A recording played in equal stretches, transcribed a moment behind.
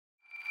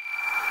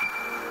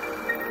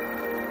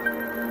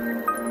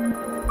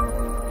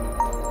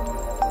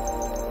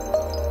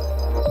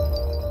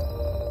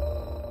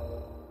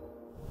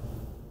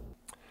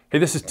Hey,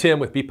 this is Tim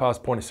with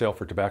Bepoz Point of Sale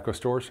for tobacco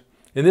stores.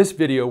 In this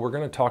video, we're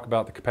going to talk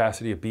about the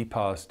capacity of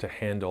Bepoz to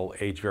handle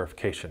age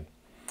verification.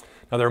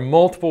 Now, there are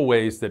multiple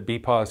ways that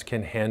Bepoz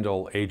can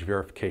handle age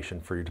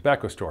verification for your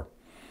tobacco store.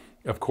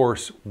 Of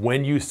course,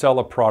 when you sell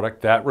a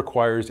product that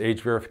requires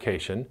age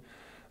verification,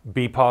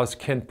 Bepoz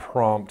can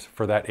prompt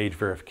for that age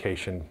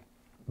verification,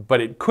 but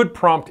it could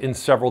prompt in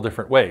several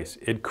different ways.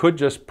 It could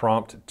just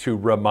prompt to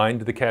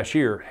remind the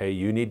cashier, hey,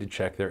 you need to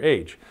check their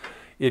age.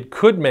 It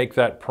could make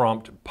that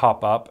prompt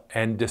pop up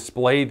and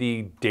display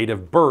the date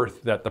of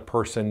birth that the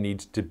person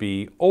needs to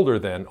be older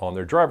than on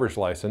their driver's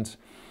license.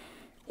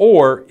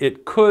 Or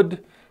it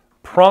could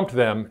prompt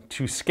them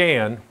to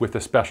scan with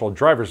a special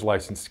driver's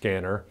license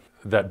scanner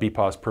that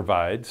Bepoz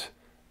provides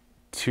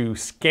to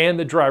scan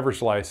the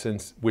driver's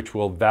license, which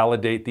will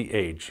validate the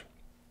age.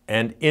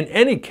 And in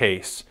any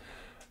case,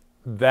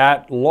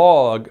 that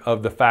log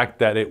of the fact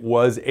that it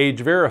was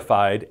age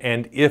verified,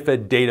 and if a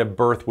date of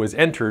birth was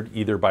entered,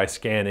 either by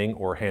scanning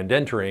or hand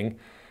entering,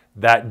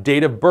 that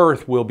date of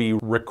birth will be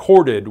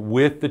recorded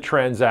with the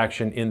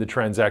transaction in the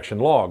transaction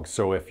log.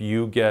 So if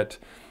you get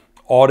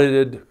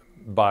audited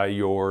by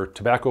your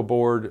tobacco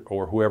board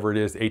or whoever it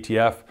is,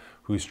 ATF,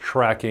 who's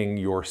tracking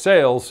your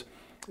sales,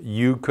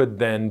 you could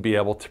then be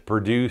able to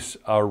produce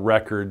a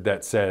record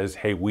that says,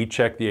 hey, we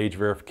checked the age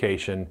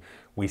verification,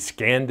 we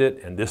scanned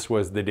it and this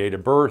was the date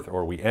of birth,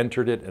 or we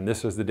entered it and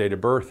this was the date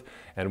of birth,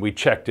 and we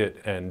checked it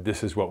and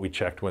this is what we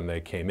checked when they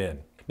came in.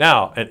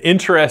 Now, an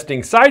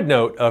interesting side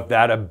note of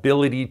that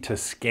ability to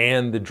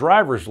scan the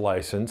driver's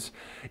license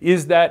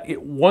is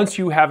that once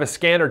you have a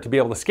scanner to be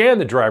able to scan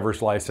the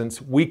driver's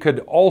license, we could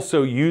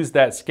also use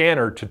that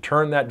scanner to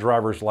turn that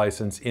driver's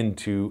license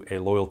into a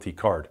loyalty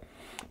card.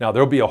 Now,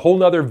 there'll be a whole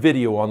nother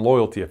video on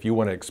loyalty if you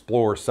want to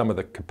explore some of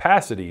the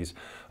capacities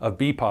of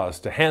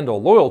Bepoz to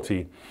handle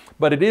loyalty,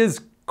 but it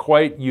is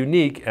quite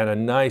unique and a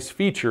nice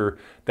feature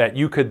that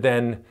you could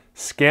then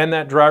scan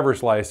that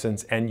driver's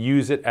license and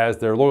use it as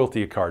their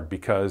loyalty card,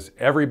 because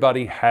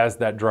everybody has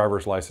that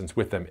driver's license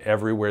with them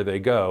everywhere they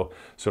go,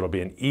 so it'll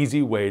be an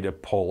easy way to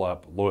pull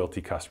up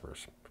loyalty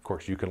customers. Of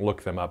course, you can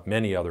look them up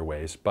many other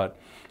ways, but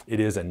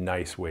it is a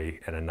nice way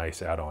and a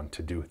nice add-on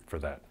to do for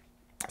that.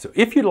 So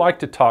if you'd like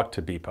to talk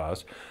to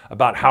Bepoz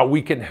about how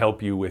we can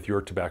help you with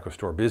your tobacco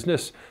store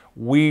business,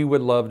 we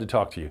would love to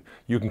talk to you.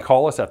 You can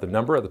call us at the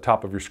number at the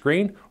top of your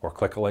screen or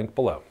click a link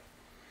below.